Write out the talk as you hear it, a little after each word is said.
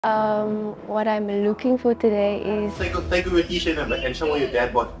What I'm looking for today is... Take off your t-shirt and show what your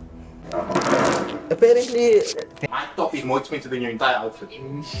dad bought. Apparently, My top is more expensive than your entire outfit.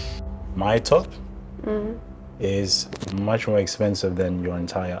 My top is much more expensive than your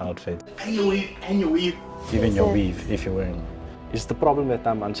entire outfit. And your weave. Even your weave, if you're wearing. is the problem that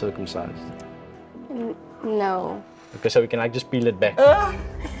I'm uncircumcised? No. Okay, so we can like just peel it back.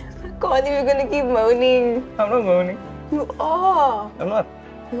 God, you're gonna keep moaning. I'm not moaning. You are. I'm not.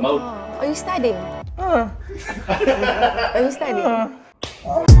 You Moan. are. Are you studying? Are you studying?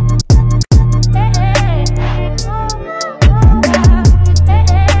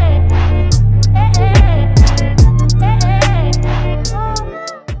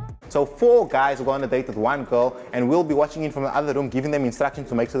 So 4 guys will go on a date with 1 girl, and we'll be watching in from the other room, giving them instructions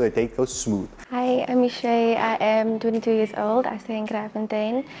to make sure the date goes smooth. Hi, I'm Shay. I am 22 years old. I stay in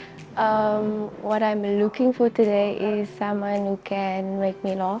Kraaifontein. What I'm looking for today is someone who can make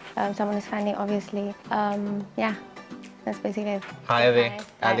me laugh. Someone who's funny, obviously. Yeah, that's basically it. Hi there, Hi.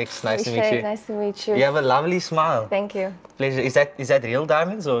 Alex. Nice to meet Shay, you. Nice to meet you. You have a lovely smile. Thank you. Pleasure. Is that real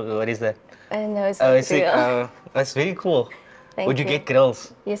diamonds or what is that? No, it's Oh, not it's like, real. that's very cool. Thank Would you you. get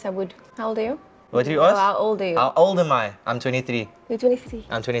girls? Yes, I would. How old are you? What do you Oh, ask? how old are you? How old am I? I'm 23. You're 23.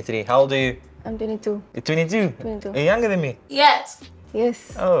 I'm 23. How old are you? I'm 22. You're 22? 22. You're younger than me? Yes.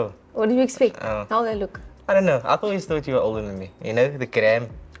 Oh, What do you expect? Oh. How old I look? I don't know. I've always thought you were older than me. You know, the gram. You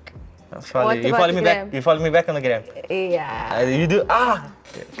What about follow the me back. gram? You follow me back on the gram. Yeah. You do.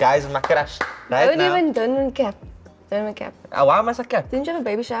 Guys, my crush. Right now. Don't even cap. Don't even cap. Why must I cap? Didn't you have a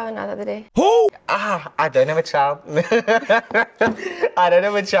baby shower now the other day? I don't have a child. I don't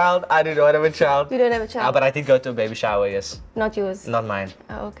have a child. I do not have a child. You don't have a child? But I did go to a baby shower, yes. Not yours? Not mine.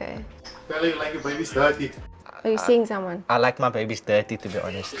 Oh, okay. Tell you like your baby's dirty. Are you seeing someone? I like my babies dirty, to be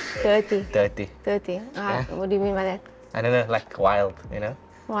honest. 30. Dirty. 30. Yeah. What do you mean by that? I don't know, like wild, you know?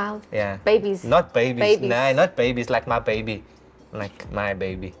 Wild? Yeah. Babies? Not babies. Babies. No, not babies, like my baby. Like my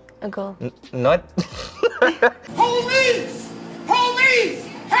baby. A girl? Not. Police! Police!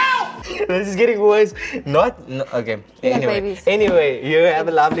 Help! This is getting worse. Not. No, okay. You like Anyway. babies? Anyway, you have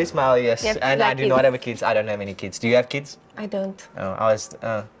a lovely smile, yes. Yep, And you I like do not kids. have a kids. I don't have any kids. Do you have kids? I don't. Oh,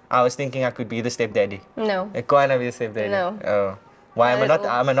 I was thinking I could be the stepdaddy. No. I can't be the stepdaddy. No. Oh. Why am I Not not?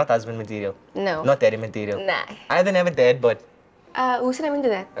 at all. Am I not husband material? No. Not daddy material. Nah. I don't have a dad bod. Who's not into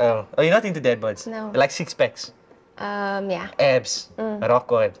that? Oh, you're not into dad bods? No. Like 6 packs, Yeah. abs, rock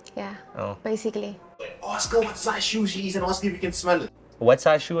hard. Yeah. Oh. Basically. Ask her what size shoes she is and ask if you can smell it. What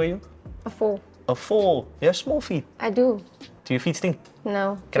size shoe are you? A 4. A 4. You have small feet. I do. Do your feet stink?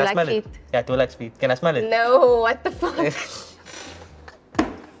 No. Can You I smell like it? Yeah, do I like feet? Can I smell it? No. What the fuck?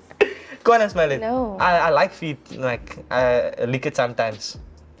 Go on and smell it. No. I like feet. Like, I lick it sometimes.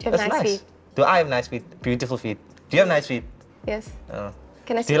 You have That's nice feet. Do I have nice feet? Beautiful feet. Do you have nice feet? Yes. Oh.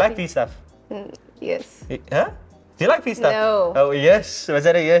 Can I Do you see like feet stuff? Yes. Huh? Do you like feet stuff? No. Oh, yes. Was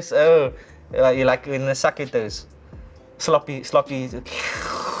that a yes? Oh. You like in the suck it those. Sloppy.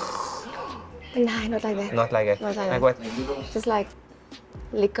 Nah, not like that. Not like it. Not like Like that. what? Just like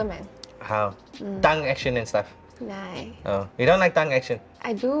liquor, man. How? Tongue action and stuff. Nah. Oh. You don't like tongue action?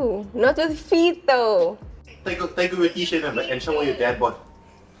 I do. Not with feet though. Take off your t-shirt and show what your dad bought.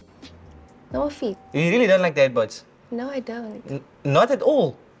 No feet. You really don't like dad bods? No, I don't. Not at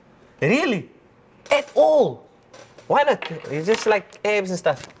all. Really? At all? Why not? You just like abs and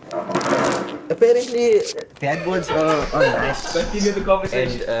stuff. Apparently, dad bods are nice. Continue the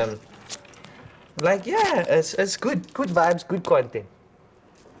conversation. And like yeah, it's good vibes, good content.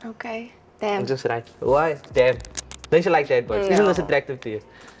 Okay. Damn. Just right. Why? Damn. Don't you like dad bods? Isn't this No. attractive to you?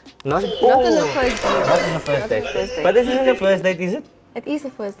 Not at Not all. on the first date. Not on the first Not on date. the first date. But this isn't the first date, is it? It is the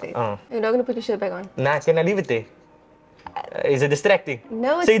first date. Oh. You're not gonna put your shirt back on. Nah, can I leave it there? Is it distracting?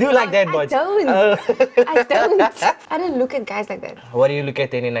 No, So you it's do like not. dad I bods? don't. Oh. I don't. I don't look at guys like that. What do you look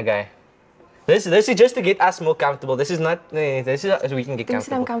at in a guy? This is just to get us more comfortable. This is not. This is so we can get You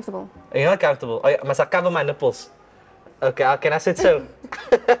said I'm comfortable. comfortable. You're not comfortable. Oh, must I cover my nipples? Okay, can I sit so?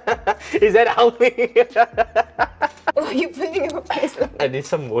 Is that helping? Oh, you're putting your face like I need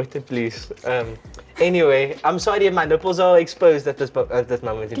some water, please. Anyway, I'm sorry if my nipples are exposed at this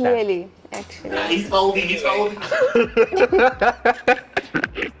moment in time. clearly, actually. He's folding.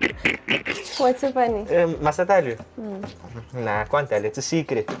 What's so funny? Must I tell you? Nah, I can't tell. It's a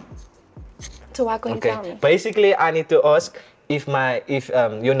secret. So why can't you tell Okay. me? Basically, I need to ask if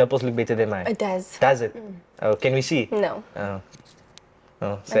your nipples look better than mine. It does. Does it? Oh, can we see? No. Oh.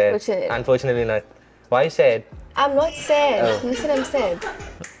 Oh, sad. Unfortunately. Unfortunately not. Why you sad? I'm not sad. Oh. You said I'm sad.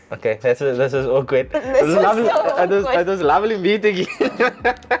 Okay, this is awkward. This was lovely. so awkward. It was lovely meeting you.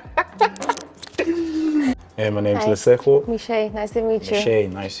 Hey, my name's Hi. Lesego. Michelle, nice to meet you. Shay,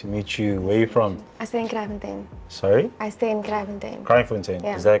 nice to meet you. Where are you from? I stay in Kravenstein. Sorry? I stay in Kravenstein. Kraaienfontein.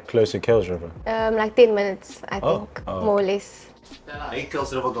 Yeah. Is that close to Kills River? Like 10 minutes, I Oh, think, oh. more or less. I hate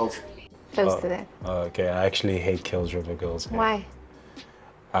Kills River girls. Close to that. Okay, I actually hate Kills River girls. Why?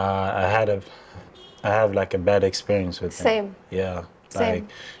 I have like a bad experience with them. Same. Yeah. Same. Like,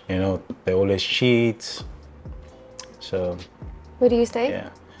 you know, they always cheat. So, Where do you stay? yeah.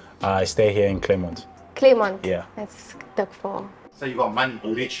 I stay here in Claremont. Claremont. Yeah. That's Duck 4. So you got money,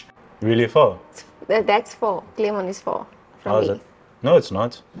 you're rich. Really far? That's 4. Claremont is 4. From How is me. it? No, it's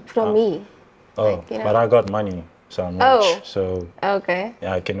not. From me. Oh, Like, you know. but I got money, so I'm rich. Oh. So, Okay.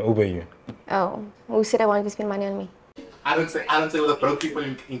 yeah, I can Uber you. Oh. Who said I wanted to spend money on me? I don't say with the broke people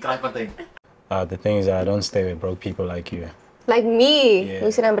in Kraaienfontein. The thing is, I don't stay with broke people like you. Like me. Yeah.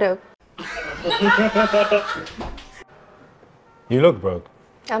 Who said I'm broke? You look broke.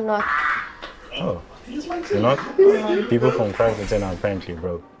 I'm not. Oh, you're not? People from Kraaienfontein are apparently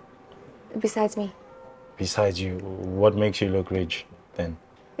broke. Besides me. Besides you, what makes you look rich then?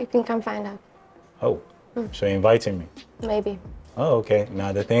 You can come find out. Oh, so you're inviting me? Maybe. Oh, okay.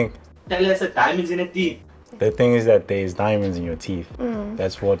 Now the thing Tell us the diamonds in the teeth. is that there's diamonds in your teeth.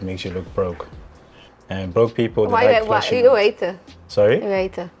 That's what makes you look broke. And broke people, they Why like you flashing. you a hater? Sorry? You a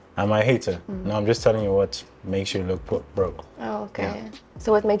hater. Am I a hater? No, I'm just telling you what makes you look broke. Oh, okay. Yeah.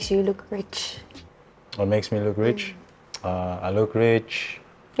 So what makes you look rich? What makes me look rich? I look rich.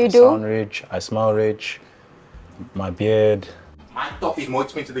 You I do? sound rich. I smell rich. My beard. My top is more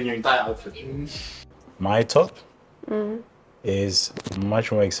expensive than your entire outfit. My top is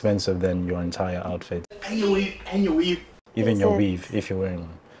much more expensive than your entire outfit. And your weave. Even Is your it? weave, if you're wearing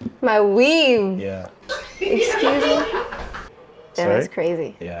one. My weave. Yeah. Excuse me? That's Sorry?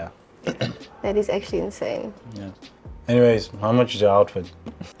 crazy. Yeah. That is actually insane. Yeah. Anyways, how much is your outfit?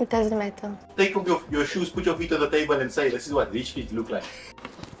 It doesn't matter. Take off your shoes, put your feet on the table and say, this is what rich feet look like.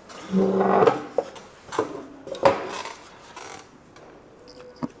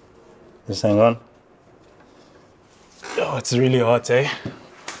 Just hang on. Oh, it's really hot, eh?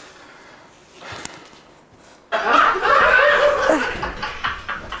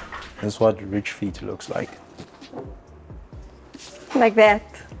 This is what rich feet looks like. Like that.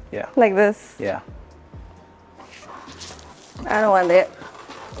 Yeah. Like this. Yeah. I don't want that.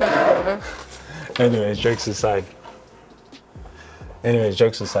 Anyways, jokes aside.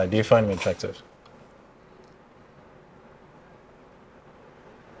 Do you find me attractive?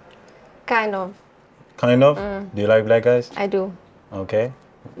 Kind of. Kind of? Do you like black guys? I do. Okay.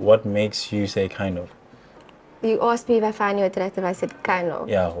 What makes you say kind of? You asked me if I find you attractive. I said kind of.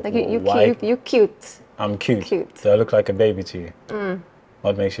 Yeah, Like you why? cute. You cute. I'm cute. Cute. Do I look like a baby to you?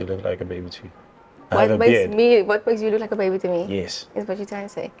 What makes you look like a baby to you? I What have a makes beard. what makes you look like a baby to me? Yes, Is what you're trying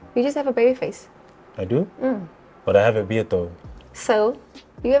to say. You just have a baby face. I do. But I have a beard though. So,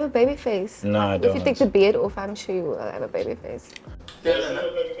 you have a baby face. No, I If you don't. take the beard off, I'm sure you will have a baby face.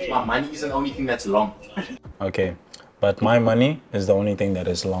 My money isn't the only thing that's long. Okay. But my money is the only thing that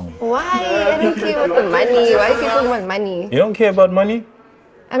is long. Why? I don't care about the money. Why people want money? You don't care about money?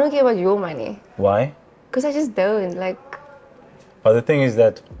 I don't care about your money. Why? Because I just don't. Like, But the thing is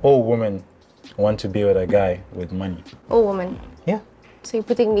that all women want to be with a guy with money. oh, woman. Yeah. So you're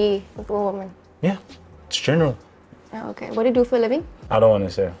putting me with a woman. Yeah. It's general. Oh, okay. What do you do for a living? I don't want to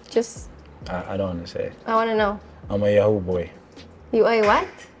say. Just, I don't want to say. I want to know. I'm a Yahoo boy. You are a what?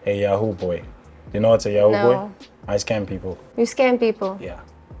 A Yahoo boy. You know what's a Yahoo No. boy? I scam people. You scam people. Yeah.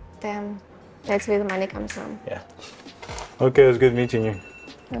 Damn. That's where the money comes from. Yeah. Okay, it was good meeting you.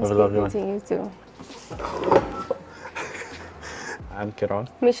 I'm Have a lovely one. speaking to you too. I'm Kiran.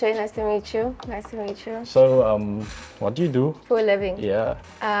 Michelle, nice to meet you. Nice to meet you. So, what do you do? For a living. Yeah.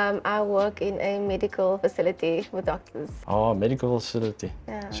 I work in a medical facility with doctors. Oh, medical facility.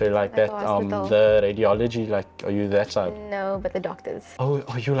 Yeah, So you like like that? a hospital. The radiology, like, are you that side? No, but the doctors. Oh,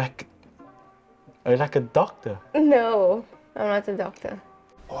 are you like a doctor? No, I'm not a doctor.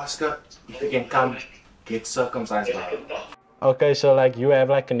 Oscar, if you can come, get circumcised. Okay, so like you have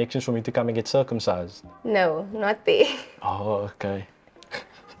like connections for me to come and get circumcised. No, not there. Oh, okay.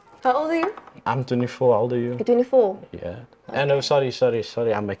 How old are you? I'm 24. How old are you? You're 24. Yeah. No, sorry.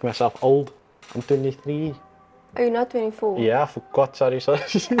 I make myself old. I'm 23. Are you not 24? Yeah, I forgot. Sorry. How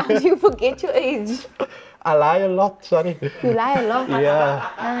do you forget your age? I lie a lot. Sorry. You lie a lot. Yeah.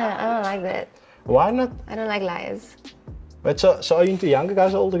 I don't like that. Why not? I don't like liars. But so are you into younger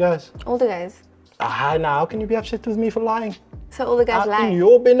guys or older guys? Older guys. Now how can you be upset with me for lying? So older guys In lie.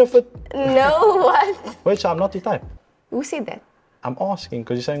 your benefit. No, what? Wait, so I'm not your type. Who said that? I'm asking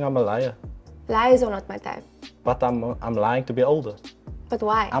because you're saying I'm a liar. Liars are not my type. But I'm lying to be older. But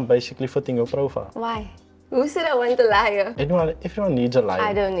why? I'm basically fitting your profile. Why? Who said I want a liar? Everyone needs a liar.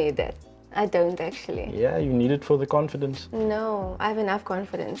 I don't need that. I don't actually. Yeah, you need it for the confidence. No, I have enough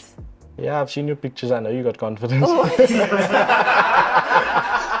confidence. Yeah, I've seen your pictures. I know you got confidence.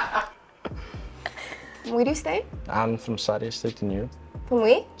 Where do you stay? I'm from Surrey Estate in you. From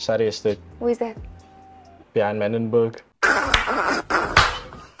where? Surrey Estate, Where's that? behind Menenberg.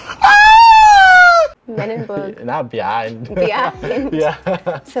 Menenberg. Not behind. Behind. Yeah.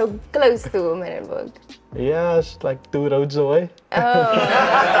 So close to Menenberg. Yeah, it's like 2 roads away.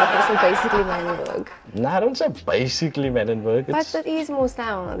 Oh, so basically Menenberg. Nah, don't say basically Menenberg. But that is most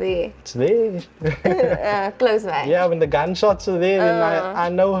now there. It's there. Close by. Yeah, when the gunshots are there, then I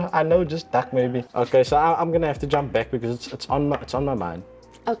know just duck maybe. Okay, so I'm gonna have to jump back because it's on my mind.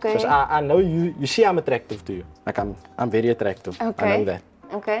 Okay. Because I know you see I'm attractive to you. Like I'm very attractive. Okay. I know that.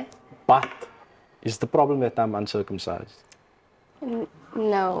 Okay. But is the problem that I'm uncircumcised?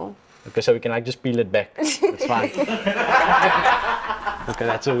 No. Okay, so we can like just peel it back. It's fine. Okay,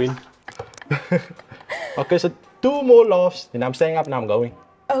 that's a win. Okay, so 2 more laughs, then I'm staying up and I'm going.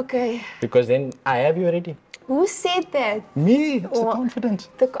 Okay. Because then I have you already. Who said that? Me, it's the confidence.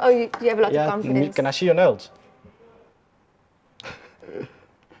 Oh, you have a lot of confidence. Can I see your nails?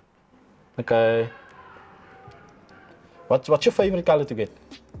 Okay. What's your favorite color to get?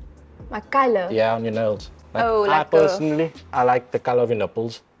 My color? Yeah, on your nails. Like, Oh, I like personally, I like the color of your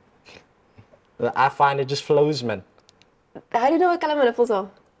nipples. I find it just flows, man. How do you know what color my nipples are?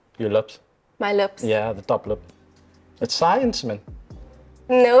 Your lips. My lips? Yeah, the top lip. It's science, man.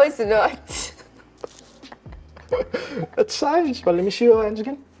 No, it's not. It's science. But let me see your hands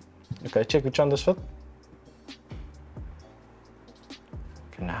again. Okay, check which one does fit.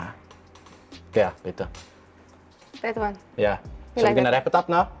 Nah. Yeah, better. That one. Yeah. You So like we're gonna that? wrap it up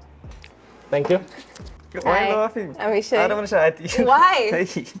now. Thank you. Why Hi. laughing? I'm Michelle. I don't want to say it. Why? Hey,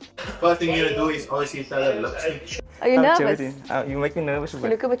 First thing you're gonna do is obviously tell her lipstick. Are you I'm nervous? joking. You make me nervous. You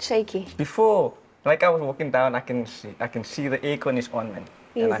But look a bit shaky. before, like I was walking down, I can see the aircon is on, man.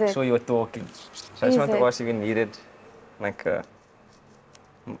 And Is I it? saw you were talking. So I Is just want it? to ask if you needed, like, You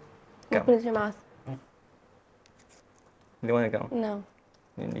Yeah. put it in your mouth. do you want to go? No,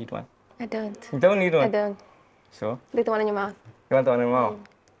 You need one. I don't. You don't need I one. don't. Sure. Leave the one in your mouth. You want one in your mouth?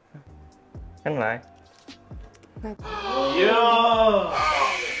 Can lie. Thank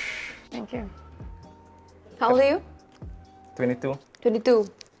you. How old are you? 22, 22.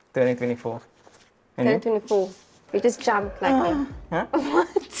 turning 24. And you? 24. You just jumped like me. Huh?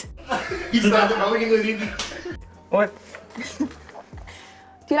 What? He started moaning already. What? Do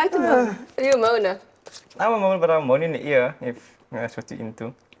you like to moan? Are you a moaner? I'm a moan, but I'm moaning in the ear if that's what you're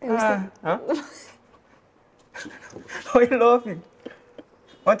into. Huh? Why are you laughing?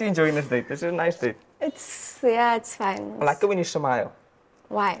 What are you enjoying this date? This is a nice date. Yeah, it's fine. I like it when you smile.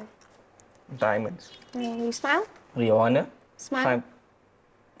 Why? Diamonds. You smile? Rihanna. Smile.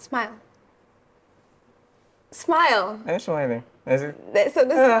 Smile. Smile. I'm smiling. Is it? That's so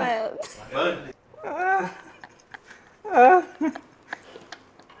the smile.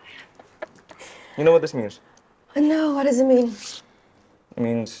 You know what this means? No, what does it mean? It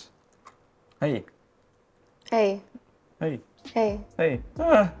means, hey, Hey, hey, hey. hey.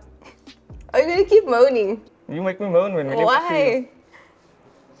 Are you gonna keep moaning? You make me moan when you Why?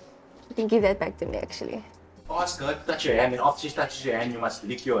 You can give that back to me actually. Ask her to touch your hand, and after she touches your hand, you must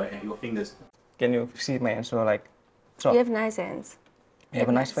lick your fingers. Can you see my hands? So like, You have nice hands. you have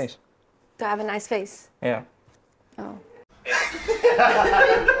a nice face. Do I have a nice face? Yeah. Oh.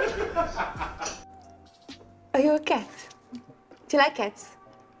 Are you a cat? Do you like cats?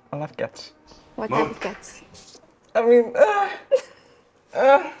 I love cats. What type of cats? I mean,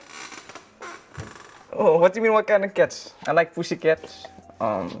 oh, what do you mean? What kind of cats? I like pussy cats.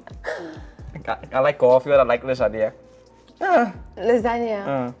 I like Garfield. I like lasagna.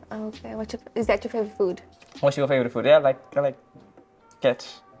 Lasagna. Okay. Is that your favorite food? What's your favorite food? Yeah, I like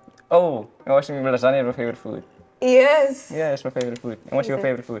cats. Oh, and what's your lasagna? Your favorite food? Yes. Yeah, it's my favorite food. And what's your it?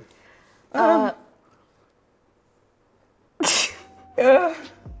 favorite food?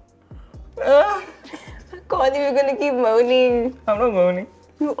 God, you're gonna keep moaning. I'm not moaning.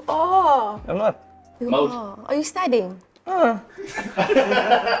 You are. I'm not. You Moan. are. Are you studying? Uh,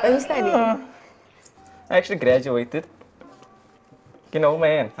 Are you studying? I actually graduated. You know my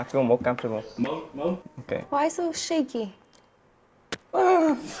hand. I feel more comfortable. Moan. Okay. Why so shaky?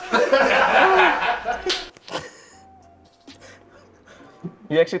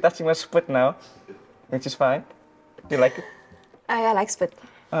 You're actually touching my spit now, which is fine. Do you like it? I like spit.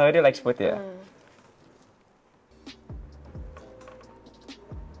 Oh, I really like spit, yeah.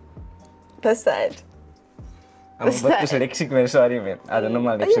 This side. I'm about to dyslexic, man. Sorry, man. I don't know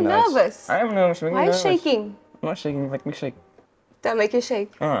my lips. Are you nervous? I am nervous. Why are you shaking? I'm not shaking. Make me shake. That make you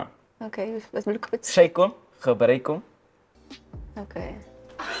shake. Okay, let's look at it. Shake hom. Gebruik hom. Okay.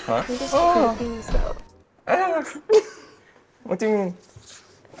 Huh? You're just shaking yourself. What do you mean?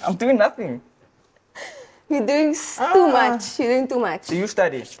 I'm doing nothing. You're doing too much. You're doing too much. Do you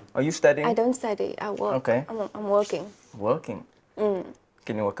study? Are you studying? I don't study. I work. Okay. I'm working. Working?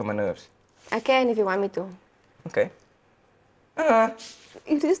 Can you work on my nerves? I can if you want me to. Okay.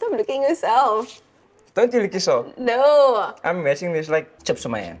 You just stop looking yourself. Don't you lick yourself? No. I'm imagining there's like chips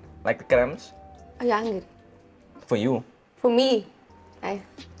on my hand. Like the crumbs. Are you hungry? For you. For me. I.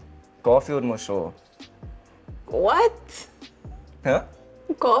 Garfield more so. What? Huh?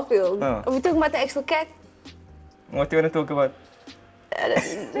 Garfield. Are we talking about the actual cat? What do you want to talk about?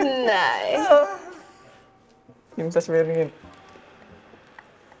 Nee. You must weer in.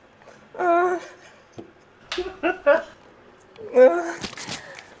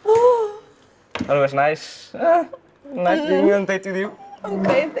 That was nice. Nice being on date with you.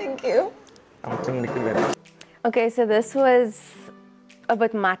 Okay, thank you. I'm too liquid. Okay, so this was a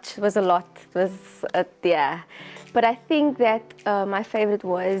bit much. It was a lot. It was, yeah. But I think that my favorite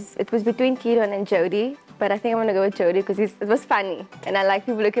was, it was between Kieran and Jody. But I think I'm gonna go with Jody because it was funny. And I like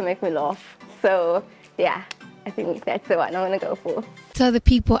people who can make me laugh. So, yeah, I think that's the one I'm gonna go for. To the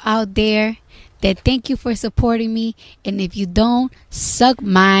people out there that thank you for supporting me. And if you don't, suck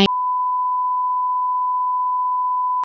my